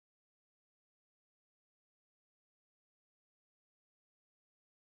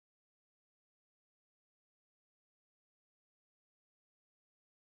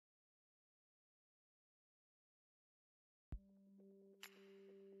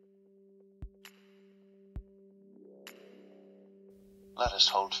let us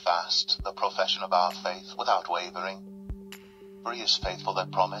hold fast the profession of our faith without wavering. For he is faithful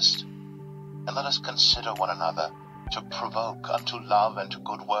that promised. And let us consider one another to provoke unto love and to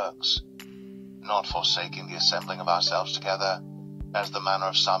good works, not forsaking the assembling of ourselves together, as the manner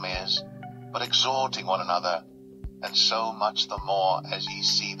of some is, but exhorting one another, and so much the more as ye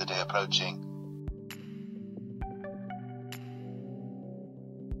see the day approaching.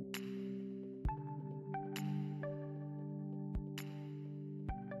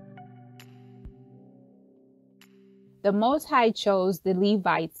 The Most High chose the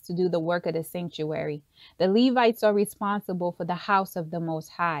Levites to do the work of the sanctuary. The Levites are responsible for the house of the Most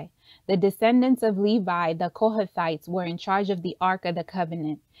High. The descendants of Levi, the Kohathites, were in charge of the Ark of the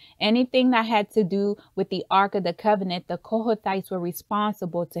Covenant. Anything that had to do with the Ark of the Covenant, the Kohathites were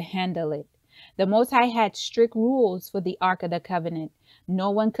responsible to handle it. The Most High had strict rules for the Ark of the Covenant. No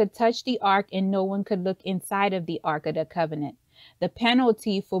one could touch the Ark and no one could look inside of the Ark of the Covenant. The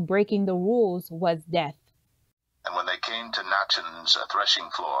penalty for breaking the rules was death. And when they came to Nachon's threshing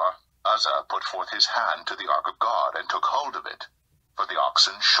floor, Uzzah put forth his hand to the ark of God, and took hold of it, for the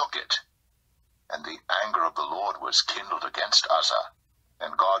oxen shook it. And the anger of the Lord was kindled against Uzzah,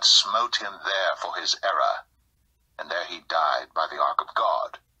 and God smote him there for his error, and there he died by the ark of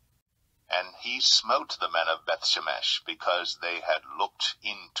God. And he smote the men of Bethshemesh, because they had looked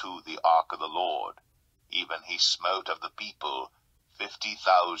into the ark of the Lord. Even he smote of the people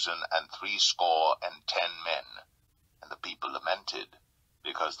 50,000 and 60 men. And the people lamented,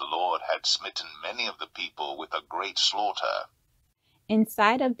 because the Lord had smitten many of the people with a great slaughter.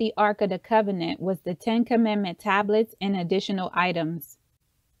 Inside of the Ark of the Covenant was the 10 Commandment tablets and additional items.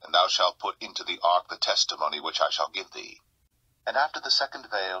 And thou shalt put into the ark the testimony which I shall give thee. And after the second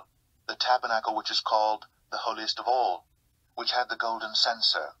veil, the tabernacle which is called the holiest of all, which had the golden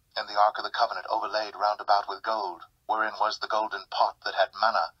censer, and the ark of the covenant overlaid round about with gold, wherein was the golden pot that had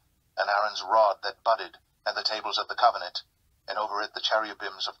manna, and Aaron's rod that budded, and the tables of the covenant, and over it the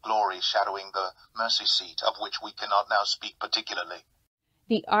cherubims of glory shadowing the mercy seat, of which we cannot now speak particularly.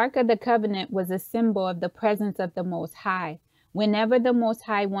 The Ark of the Covenant was a symbol of the presence of the Most High. Whenever the Most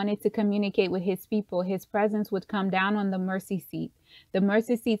High wanted to communicate with his people, his presence would come down on the mercy seat. The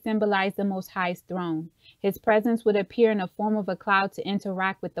mercy seat symbolized the Most High's throne. His presence would appear in the form of a cloud to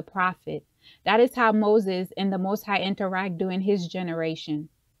interact with the prophet. That is how Moses and the Most High interact during his generation.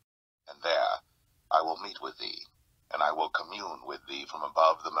 And there I will meet with thee, and I will commune with thee from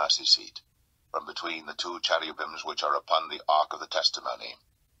above the mercy seat, from between the 2 cherubims which are upon the ark of the testimony,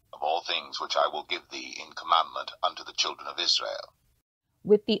 of all things which I will give thee in commandment unto the children of Israel.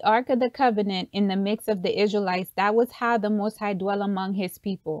 With the Ark of the Covenant in the midst of the Israelites, that was how the Most High dwelt among his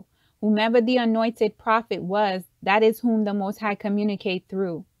people. Whomever the anointed prophet was, that is whom the Most High communicated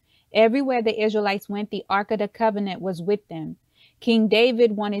through. Everywhere the Israelites went, the Ark of the Covenant was with them. King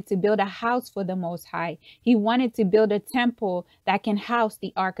David wanted to build a house for the Most High. He wanted to build a temple that can house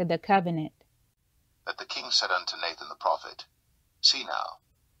the Ark of the Covenant. That the king said unto Nathan the prophet, See now,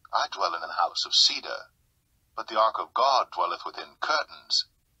 I dwell in an house of cedar, but the ark of God dwelleth within curtains.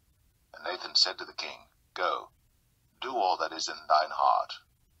 And Nathan said to the king, Go, do all that is in thine heart,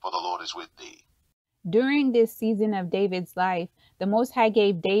 for the Lord is with thee. During this season of David's life, the Most High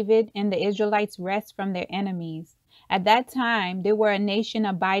gave David and the Israelites rest from their enemies. At that time, they were a nation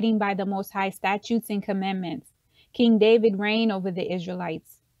abiding by the Most High statutes and commandments. King David reigned over the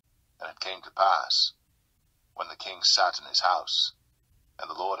Israelites. And it came to pass, when the king sat in his house, and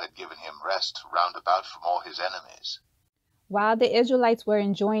the Lord had given him rest round about from all his enemies. While the Israelites were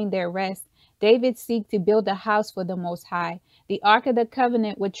enjoying their rest, David sought to build a house for the Most High. The Ark of the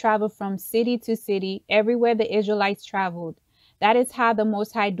Covenant would travel from city to city, everywhere the Israelites traveled. That is how the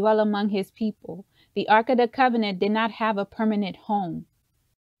Most High dwelt among his people. The Ark of the Covenant did not have a permanent home.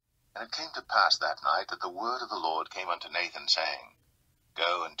 And it came to pass that night that the word of the Lord came unto Nathan, saying,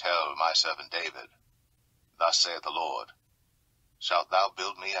 Go and tell my servant David, Thus saith the Lord, Shalt thou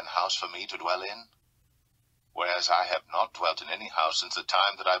build me an house for me to dwell in? Whereas I have not dwelt in any house since the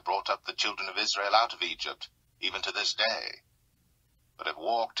time that I brought up the children of Israel out of Egypt, even to this day, but have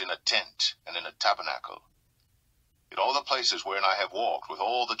walked in a tent and in a tabernacle. In all the places wherein I have walked with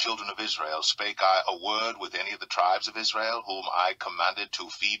all the children of Israel spake I a word with any of the tribes of Israel, whom I commanded to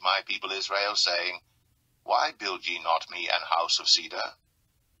feed my people Israel, saying, Why build ye not me an house of cedar?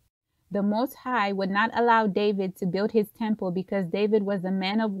 The Most High would not allow David to build his temple because David was a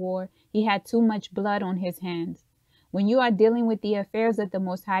man of war. He had too much blood on his hands. When you are dealing with the affairs of the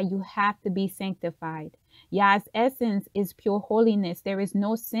Most High, you have to be sanctified. Yah's essence is pure holiness. There is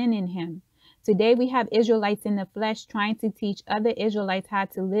no sin in him. Today we have Israelites in the flesh trying to teach other Israelites how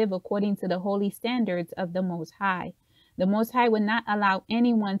to live according to the holy standards of the Most High. The Most High would not allow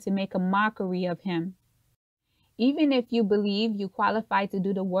anyone to make a mockery of him. Even if you believe you qualify to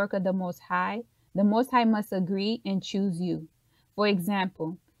do the work of the Most High must agree and choose you. For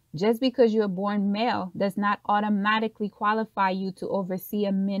example, just because you are born male does not automatically qualify you to oversee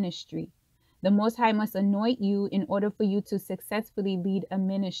a ministry. The Most High must anoint you in order for you to successfully lead a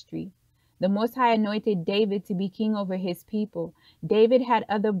ministry. The Most High anointed David to be king over his people. David had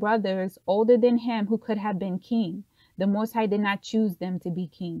other brothers older than him who could have been king. The Most High did not choose them to be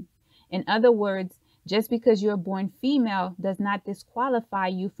king. In other words, just because you are born female does not disqualify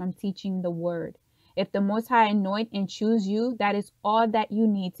you from teaching the word. If the Most High anoint and choose you, that is all that you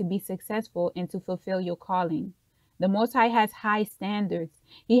need to be successful and to fulfill your calling. The Most High has high standards.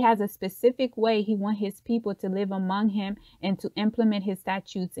 He has a specific way he wants his people to live among him and to implement his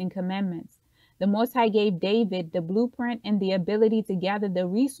statutes and commandments. The Most High gave David the blueprint and the ability to gather the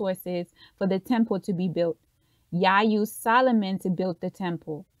resources for the temple to be built. Yah used Solomon to build the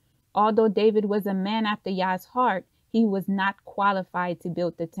temple. Although David was a man after Yah's heart, he was not qualified to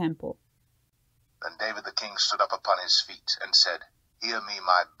build the temple. Then David the king stood up upon his feet and said, Hear me,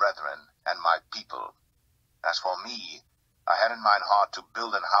 my brethren, and my people. As for me, I had in mine heart to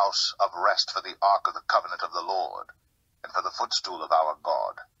build an house of rest for the ark of the covenant of the Lord, and for the footstool of our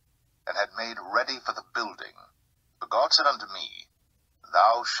God, and had made ready for the building. But God said unto me,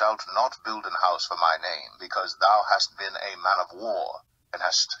 Thou shalt not build an house for my name, because thou hast been a man of war, and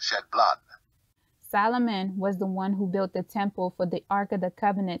hast shed blood. Solomon was the one who built the temple for the Ark of the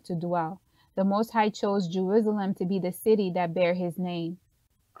Covenant to dwell. The Most High chose Jerusalem to be the city that bare his name.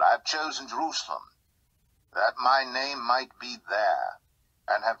 But I have chosen Jerusalem, that my name might be there,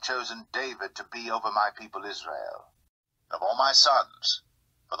 and have chosen David to be over my people Israel. Of all my sons,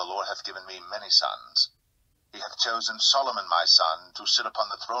 for the Lord hath given me many sons, he hath chosen Solomon my son to sit upon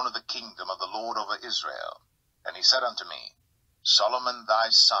the throne of the kingdom of the Lord over Israel. And he said unto me, Solomon thy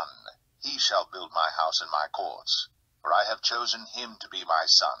son, he shall build my house and my courts, for I have chosen him to be my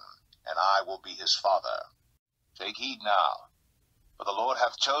son, and I will be his father. Take heed now, for the Lord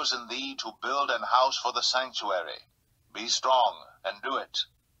hath chosen thee to build an house for the sanctuary. Be strong, and do it.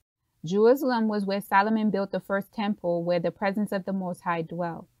 Jerusalem was where Solomon built the first temple, where the presence of the Most High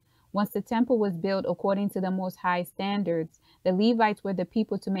dwelt. Once the temple was built according to the Most High standards, the Levites were the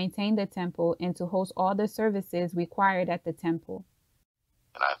people to maintain the temple and to host all the services required at the temple.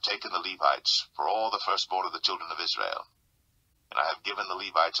 And I have taken the Levites for all the firstborn of the children of Israel, and I have given the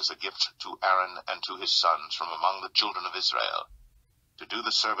Levites as a gift to Aaron and to his sons from among the children of Israel, to do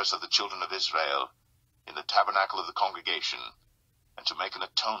the service of the children of Israel in the tabernacle of the congregation, and to make an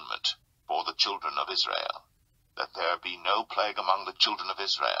atonement for the children of Israel, that there be no plague among the children of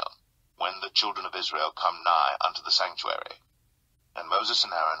Israel, when the children of Israel come nigh unto the sanctuary. And Moses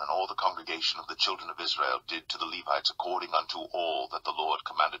and Aaron and all the congregation of the children of Israel did to the Levites according unto all that the Lord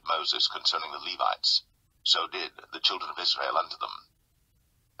commanded Moses concerning the Levites. So did the children of Israel unto them.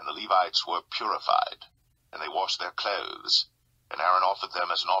 And the Levites were purified, and they washed their clothes, and Aaron offered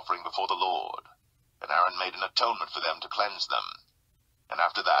them as an offering before the Lord. And Aaron made an atonement for them to cleanse them. And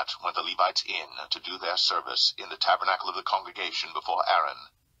after that went the Levites in to do their service in the tabernacle of the congregation before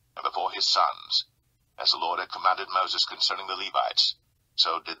Aaron and before his sons, as the Lord had commanded Moses concerning the Levites,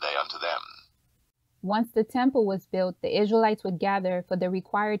 so did they unto them. Once the temple was built, the Israelites would gather for the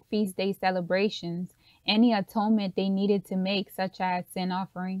required feast day celebrations, any atonement they needed to make, such as sin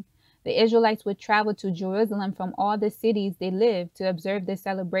offering. The Israelites would travel to Jerusalem from all the cities they lived to observe the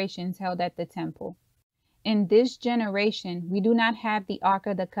celebrations held at the temple. In this generation, we do not have the Ark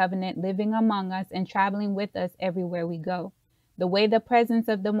of the Covenant living among us and traveling with us everywhere we go. The way the presence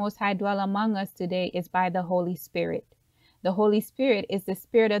of the Most High dwell among us today is by the Holy Spirit. The Holy Spirit is the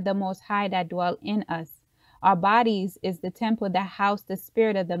Spirit of the Most High that dwell in us. Our bodies is the temple that house the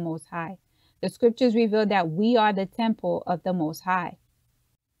Spirit of the Most High. The scriptures reveal that we are the temple of the Most High.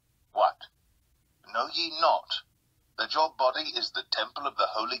 What? Know ye not that your body is the temple of the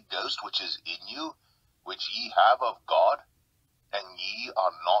Holy Ghost which is in you, which ye have of God, and ye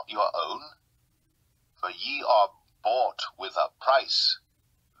are not your own? For ye are bought with a price.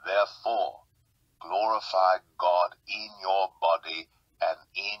 Therefore, glorify God in your body and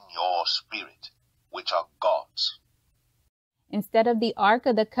in your spirit, which are God's. Instead of the Ark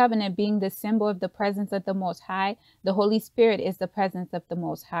of the Covenant being the symbol of the presence of the Most High, the Holy Spirit is the presence of the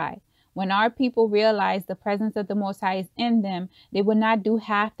Most High. When our people realize the presence of the Most High is in them, they would not do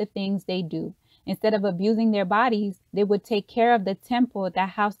half the things they do. Instead of abusing their bodies, they would take care of the temple that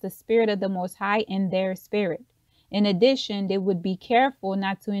housed the Spirit of the Most High in their spirit. In addition, they would be careful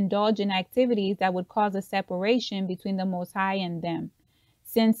not to indulge in activities that would cause a separation between the Most High and them.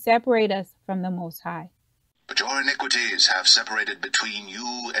 Sin separates us from the Most High. But your iniquities have separated between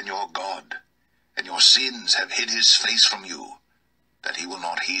you and your God, and your sins have hid his face from you, that he will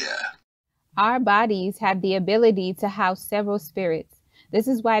not hear. Our bodies have the ability to house several spirits. This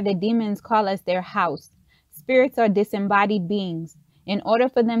is why the demons call us their house. Spirits are disembodied beings. In order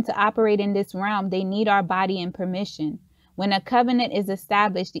for them to operate in this realm, they need our body and permission. When a covenant is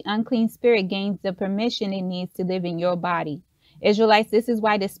established, the unclean spirit gains the permission it needs to live in your body. Israelites, this is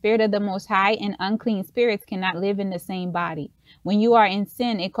why the spirit of the Most High and unclean spirits cannot live in the same body. When you are in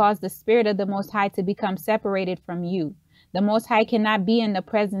sin, it caused the spirit of the Most High to become separated from you. The Most High cannot be in the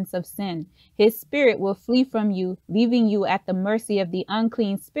presence of sin. His spirit will flee from you, leaving you at the mercy of the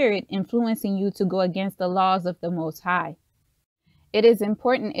unclean spirit, influencing you to go against the laws of the Most High. It is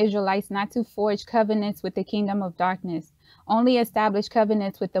important, Israelites, not to forge covenants with the kingdom of darkness. Only establish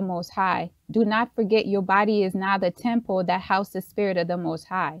covenants with the Most High. Do not forget your body is now the temple that housed the spirit of the Most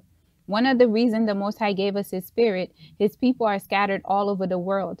High. One of the reasons the Most High gave us his spirit, his people are scattered all over the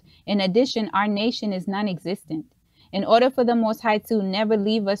world. In addition, our nation is non-existent. In order for the Most High to never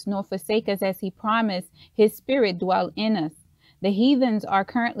leave us nor forsake us as he promised, his spirit dwells in us. The heathens are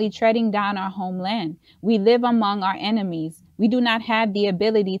currently treading down our homeland. We live among our enemies. We do not have the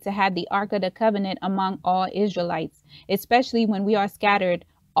ability to have the Ark of the Covenant among all Israelites, especially when we are scattered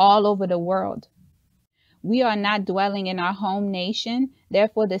all over the world. We are not dwelling in our home nation.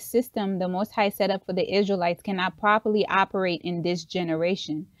 Therefore, the system the Most High set up for the Israelites cannot properly operate in this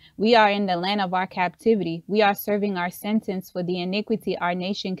generation. We are in the land of our captivity. We are serving our sentence for the iniquity our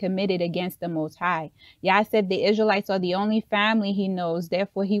nation committed against the Most High. Yah said the Israelites are the only family he knows.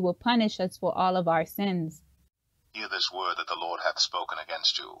 Therefore, he will punish us for all of our sins. Hear this word that the Lord hath spoken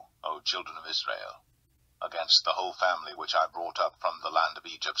against you, O children of Israel, against the whole family which I brought up from the land of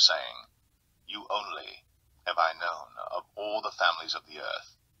Egypt, saying, You only have I known of all the families of the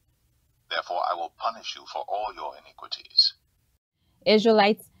earth. Therefore I will punish you for all your iniquities.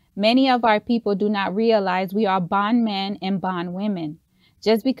 Israelites, many of our people do not realize we are bondmen and bondwomen.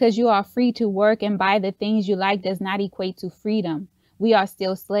 Just because you are free to work and buy the things you like does not equate to freedom. We are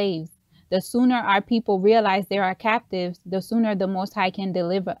still slaves. The sooner our people realize they are captives, the sooner the Most High can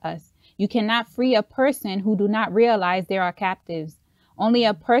deliver us. You cannot free a person who do not realize they are captives. Only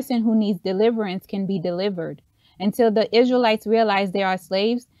a person who needs deliverance can be delivered. Until the Israelites realize they are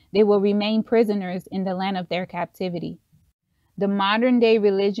slaves, they will remain prisoners in the land of their captivity. The modern-day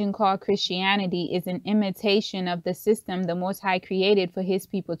religion called Christianity is an imitation of the system the Most High created for his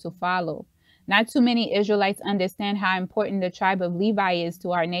people to follow. Not too many Israelites understand how important the tribe of Levi is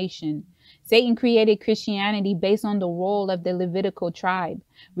to our nation. Satan created Christianity based on the role of the Levitical tribe.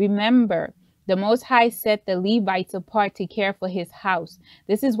 Remember, the Most High set the Levites apart to care for his house.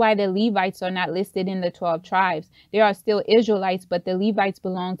 This is why the Levites are not listed in the 12 tribes. They are still Israelites, but the Levites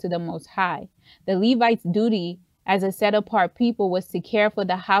belong to the Most High. The Levites' duty as a set-apart people was to care for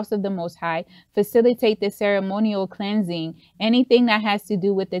the house of the Most High, facilitate the ceremonial cleansing, anything that has to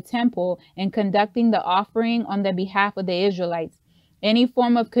do with the temple, and conducting the offering on the behalf of the Israelites. Any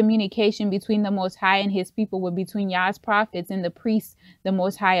form of communication between the Most High and his people were between Yah's prophets and the priests the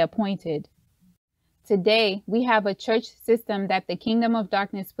Most High appointed. Today, we have a church system that the kingdom of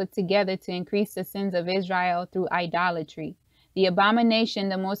darkness put together to increase the sins of Israel through idolatry. The abomination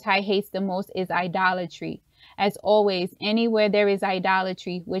the Most High hates the most is idolatry. As always, anywhere there is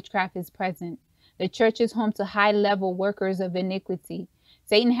idolatry, witchcraft is present. The church is home to high-level workers of iniquity.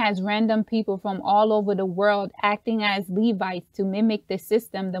 Satan has random people from all over the world acting as Levites to mimic the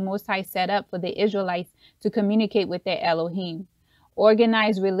system the Most High set up for the Israelites to communicate with their Elohim.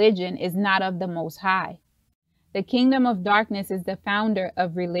 Organized religion is not of the Most High. The kingdom of darkness is the founder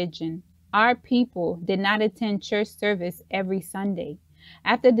of religion. Our people did not attend church service every Sunday.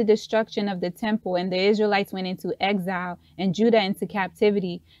 After the destruction of the temple and the Israelites went into exile and Judah into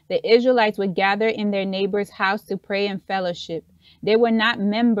captivity, the Israelites would gather in their neighbor's house to pray and fellowship. They were not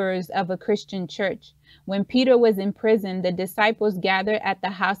members of a Christian church. When Peter was in prison, the disciples gathered at the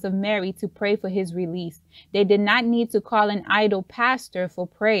house of Mary to pray for his release. They did not need to call an idol pastor for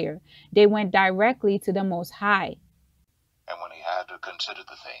prayer. They went directly to the Most High. And when he had considered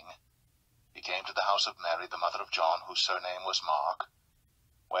the thing, he came to the house of Mary, the mother of John, whose surname was Mark,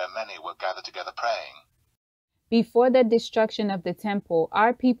 where many were gathered together praying. Before the destruction of the temple,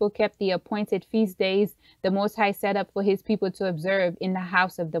 our people kept the appointed feast days the Most High set up for his people to observe in the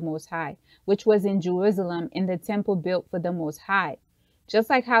house of the Most High, which was in Jerusalem in the temple built for the Most High. Just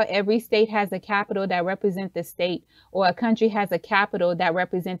like how every state has a capital that represents the state, or a country has a capital that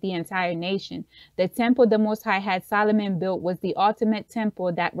represents the entire nation, the temple the Most High had Solomon built was the ultimate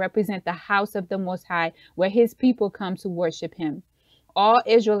temple that represents the house of the Most High, where his people come to worship him. All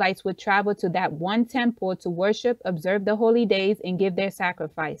Israelites would travel to that one temple to worship, observe the holy days, and give their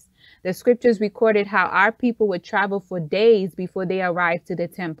sacrifice. The scriptures recorded how our people would travel for days before they arrived to the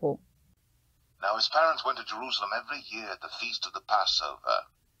temple. Now his parents went to Jerusalem every year at the feast of the Passover.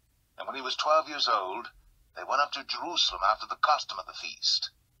 And when he was 12 years old, they went up to Jerusalem after the custom of the feast.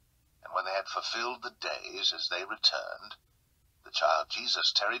 And when they had fulfilled the days as they returned, the child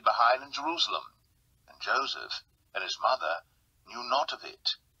Jesus tarried behind in Jerusalem, and Joseph and his mother knew not of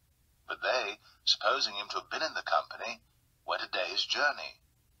it. But they, supposing him to have been in the company, went a day's journey,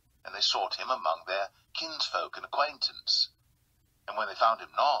 and they sought him among their kinsfolk and acquaintance. And when they found him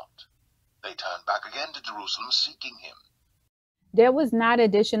not, they turned back again to Jerusalem, seeking him. There was not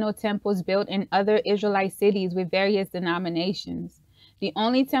additional temples built in other Israelite cities with various denominations. The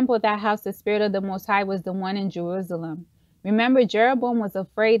only temple that housed the Spirit of the Most High was the one in Jerusalem. Remember, Jeroboam was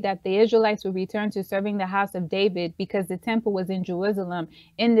afraid that the Israelites would return to serving the house of David because the temple was in Jerusalem,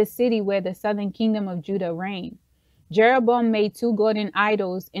 in the city where the southern kingdom of Judah reigned. Jeroboam made 2 golden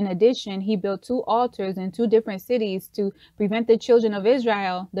idols. In addition, he built 2 altars in 2 different cities to prevent the children of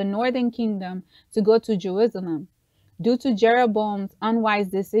Israel, the northern kingdom, to go to Jerusalem. Due to Jeroboam's unwise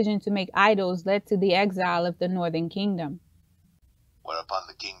decision to make idols led to the exile of the northern kingdom. Whereupon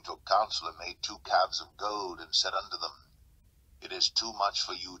the king took counsel and made 2 calves of gold, and said unto them, It is too much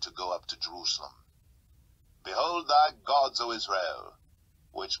for you to go up to Jerusalem. Behold thy gods, O Israel,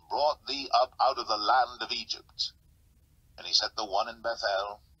 which brought thee up out of the land of Egypt. And he set the one in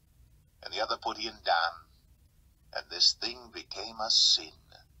Bethel, and the other put he in Dan. And this thing became a sin,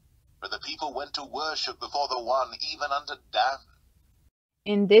 for the people went to worship before the one, even unto Dan.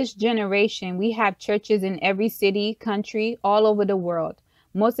 In this generation, we have churches in every city, country, all over the world.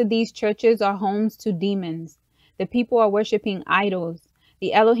 Most of these churches are homes to demons. The people are worshiping idols.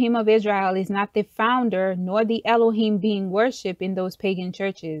 The Elohim of Israel is not the founder, nor the Elohim being worshipped in those pagan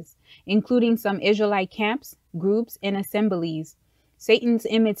churches, including some Israelite camps, groups, and assemblies. Satan's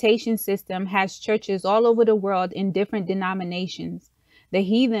imitation system has churches all over the world in different denominations. The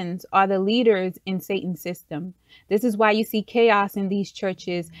heathens are the leaders in Satan's system. This is why you see chaos in these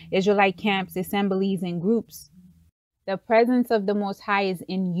churches, Israelite camps, assemblies, and groups. The presence of the Most High is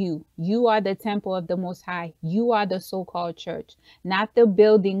in you. You are the temple of the Most High. You are the so-called church, not the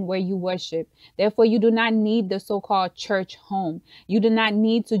building where you worship. Therefore, you do not need the so-called church home. You do not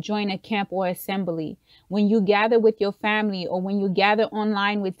need to join a camp or assembly. When you gather with your family, or when you gather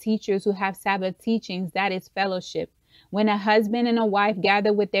online with teachers who have Sabbath teachings, that is fellowship. When a husband and a wife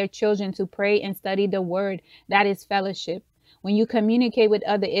gather with their children to pray and study the word, that is fellowship. When you communicate with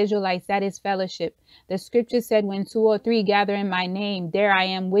other Israelites, that is fellowship. The scripture said, when 2 or 3 gather in my name, there I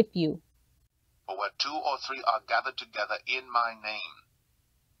am with you. For where 2 or 3 are gathered together in my name,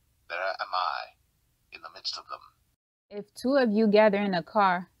 there am I in the midst of them. If 2 of you gather in a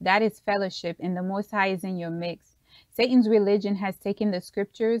car, that is fellowship, and the Most High is in your mix. Satan's religion has taken the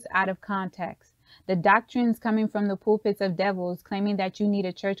scriptures out of context. The doctrines coming from the pulpits of devils claiming that you need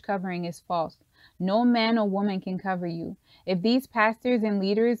a church covering is false. No man or woman can cover you. If these pastors and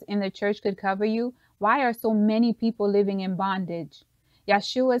leaders in the church could cover you, why are so many people living in bondage?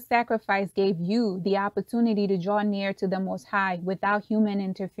 Yeshua's sacrifice gave you the opportunity to draw near to the Most High without human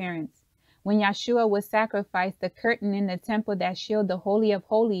interference. When Yeshua was sacrificed, the curtain in the temple that shielded the Holy of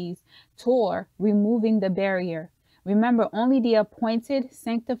Holies tore, removing the barrier. Remember, only the appointed,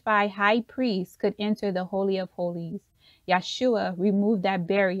 sanctified high priest could enter the Holy of Holies. Yeshua removed that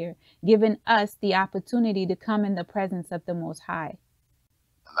barrier, giving us the opportunity to come in the presence of the Most High.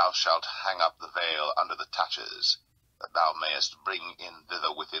 And thou shalt hang up the veil under the taches, that thou mayest bring in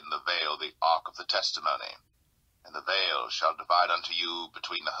thither within the veil the ark of the testimony. And the veil shall divide unto you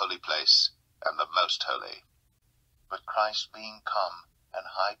between the holy place and the most holy. But Christ being come, and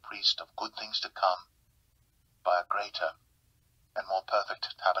high priest of good things to come, by a greater and more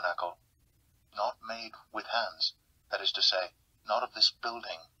perfect tabernacle, not made with hands, that is to say, not of this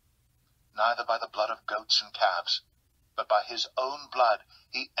building, neither by the blood of goats and calves, but by his own blood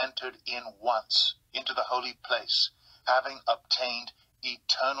he entered in once into the holy place, having obtained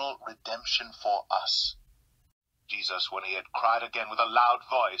eternal redemption for us. Jesus, when he had cried again with a loud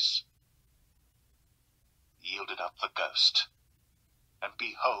voice, yielded up the ghost. And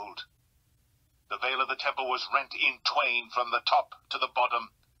behold, the veil of the temple was rent in twain from the top to the bottom,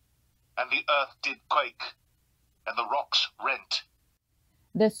 and the earth did quake, and the rocks rent.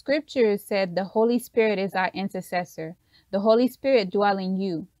 The scriptures said the Holy Spirit is our intercessor. The Holy Spirit dwells in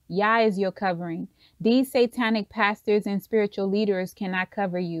you. Yah is your covering. These satanic pastors and spiritual leaders cannot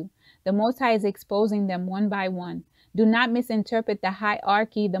cover you. The Most High is exposing them one by one. Do not misinterpret the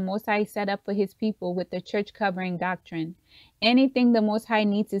hierarchy the Most High set up for his people with the church covering doctrine. Anything the Most High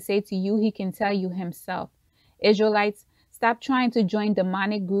needs to say to you, he can tell you himself. Israelites, stop trying to join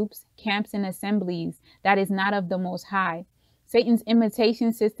demonic groups, camps, and assemblies that is not of the Most High. Satan's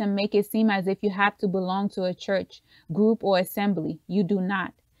imitation system make it seem as if you have to belong to a church, group, or assembly. You do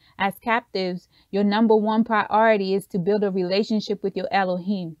not. As captives, your number one priority is to build a relationship with your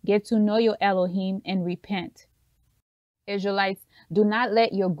Elohim, get to know your Elohim, and repent. Israelites, do not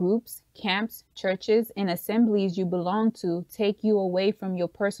let your groups, camps, churches, and assemblies you belong to take you away from your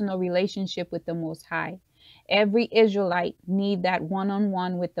personal relationship with the Most High. Every Israelite needs that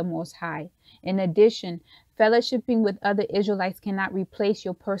one-on-one with the Most High. In addition, fellowshipping with other Israelites cannot replace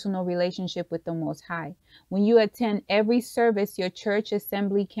your personal relationship with the Most High. When you attend every service your church,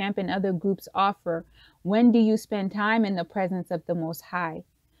 assembly, camp, and other groups offer, when do you spend time in the presence of the Most High?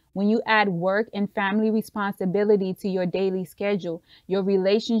 When you add work and family responsibility to your daily schedule, your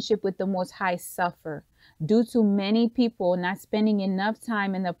relationship with the Most High suffer. Due to many people not spending enough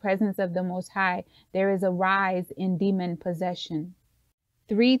time in the presence of the Most High, there is a rise in demon possession.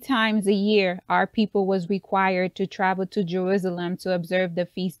 3 times a year, our people was required to travel to Jerusalem to observe the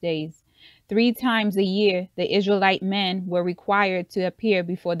feast days. 3 times a year, the Israelite men were required to appear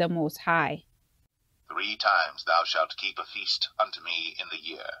before the Most High. 3 times thou shalt keep a feast unto me in the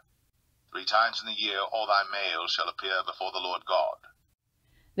year. 3 times in the year all thy males shall appear before the Lord God.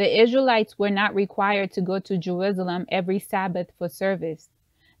 The Israelites were not required to go to Jerusalem every Sabbath for service.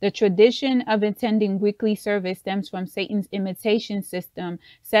 The tradition of attending weekly service stems from Satan's imitation system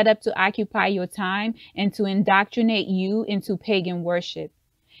set up to occupy your time and to indoctrinate you into pagan worship.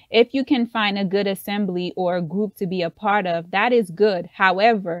 If you can find a good assembly or a group to be a part of, that is good.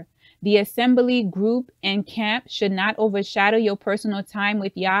 However, the assembly, group, and camp should not overshadow your personal time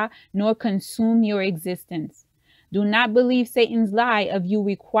with Yah nor consume your existence. Do not believe Satan's lie of you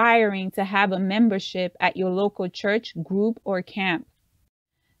requiring to have a membership at your local church, group, or camp.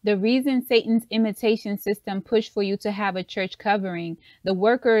 The reason Satan's imitation system pushed for you to have a church covering, the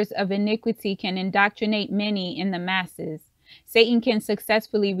workers of iniquity can indoctrinate many in the masses. Satan can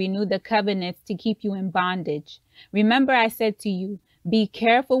successfully renew the covenants to keep you in bondage. Remember I said to you, be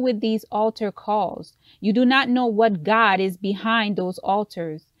careful with these altar calls. You do not know what God is behind those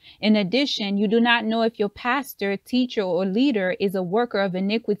altars. In addition, you do not know if your pastor, teacher, or leader is a worker of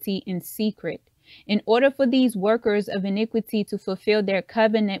iniquity in secret. In order for these workers of iniquity to fulfill their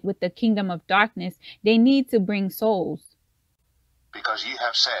covenant with the kingdom of darkness, they need to bring souls. Because ye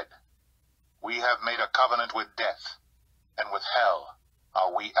have said, we have made a covenant with death, and with hell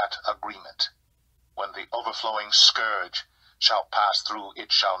are we at agreement. When the overflowing scourge shall pass through,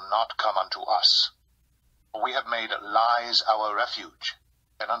 it shall not come unto us. For we have made lies our refuge,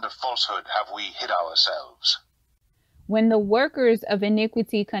 and under falsehood have we hid ourselves. When the workers of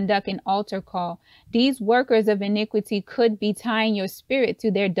iniquity conduct an altar call, these workers of iniquity could be tying your spirit to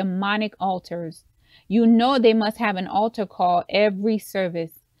their demonic altars. You know they must have an altar call every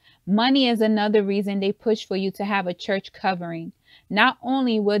service. Money is another reason they push for you to have a church covering. Not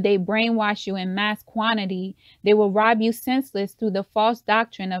only will they brainwash you in mass quantity, they will rob you senseless through the false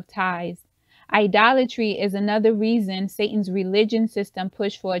doctrine of tithes. Idolatry is another reason Satan's religion system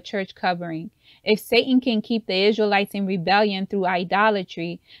pushed for a church covering. If Satan can keep the Israelites in rebellion through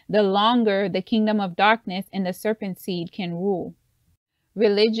idolatry, the longer the kingdom of darkness and the serpent seed can rule.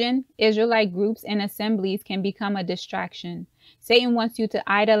 Religion, Israelite groups, and assemblies can become a distraction. Satan wants you to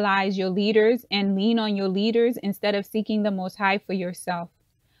idolize your leaders and lean on your leaders instead of seeking the Most High for yourself.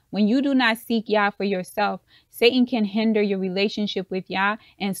 When you do not seek Yah for yourself, Satan can hinder your relationship with Yah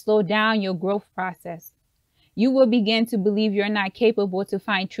and slow down your growth process. You will begin to believe you're not capable to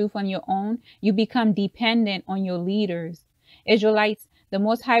find truth on your own. You become dependent on your leaders. Israelites, the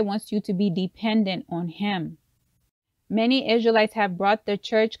Most High wants you to be dependent on Him. Many Israelites have brought the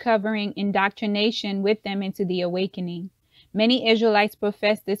church covering indoctrination with them into the awakening. Many Israelites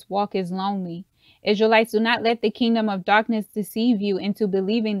profess this walk is lonely. Israelites, do not let the kingdom of darkness deceive you into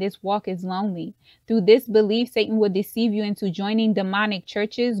believing this walk is lonely. Through this belief, Satan will deceive you into joining demonic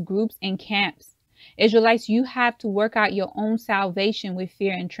churches, groups, and camps. Israelites, you have to work out your own salvation with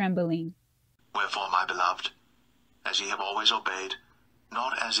fear and trembling. Wherefore, my beloved, as ye have always obeyed,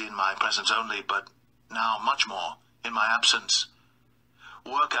 not as in my presence only, but now much more in my absence,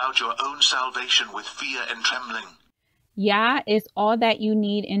 work out your own salvation with fear and trembling. Yah is all that you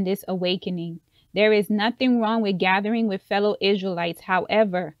need in this awakening. There is nothing wrong with gathering with fellow Israelites.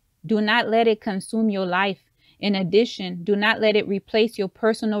 However, do not let it consume your life. In addition, do not let it replace your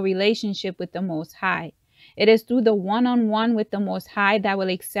personal relationship with the Most High. It is through the one-on-one with the Most High that will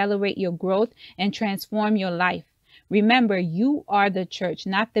accelerate your growth and transform your life. Remember, you are the church,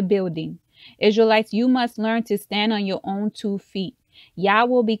 not the building. Israelites, you must learn to stand on your own 2 feet. Yah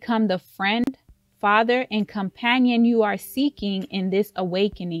will become the friend, father, and companion you are seeking in this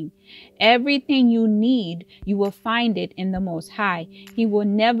awakening. Everything you need, you will find it in the Most High. He will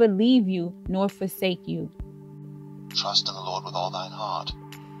never leave you nor forsake you. Trust in the Lord with all thine heart,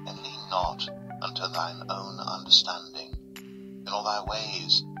 and lean not unto thine own understanding. In all thy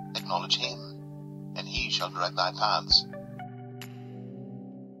ways acknowledge him, and he shall direct thy paths.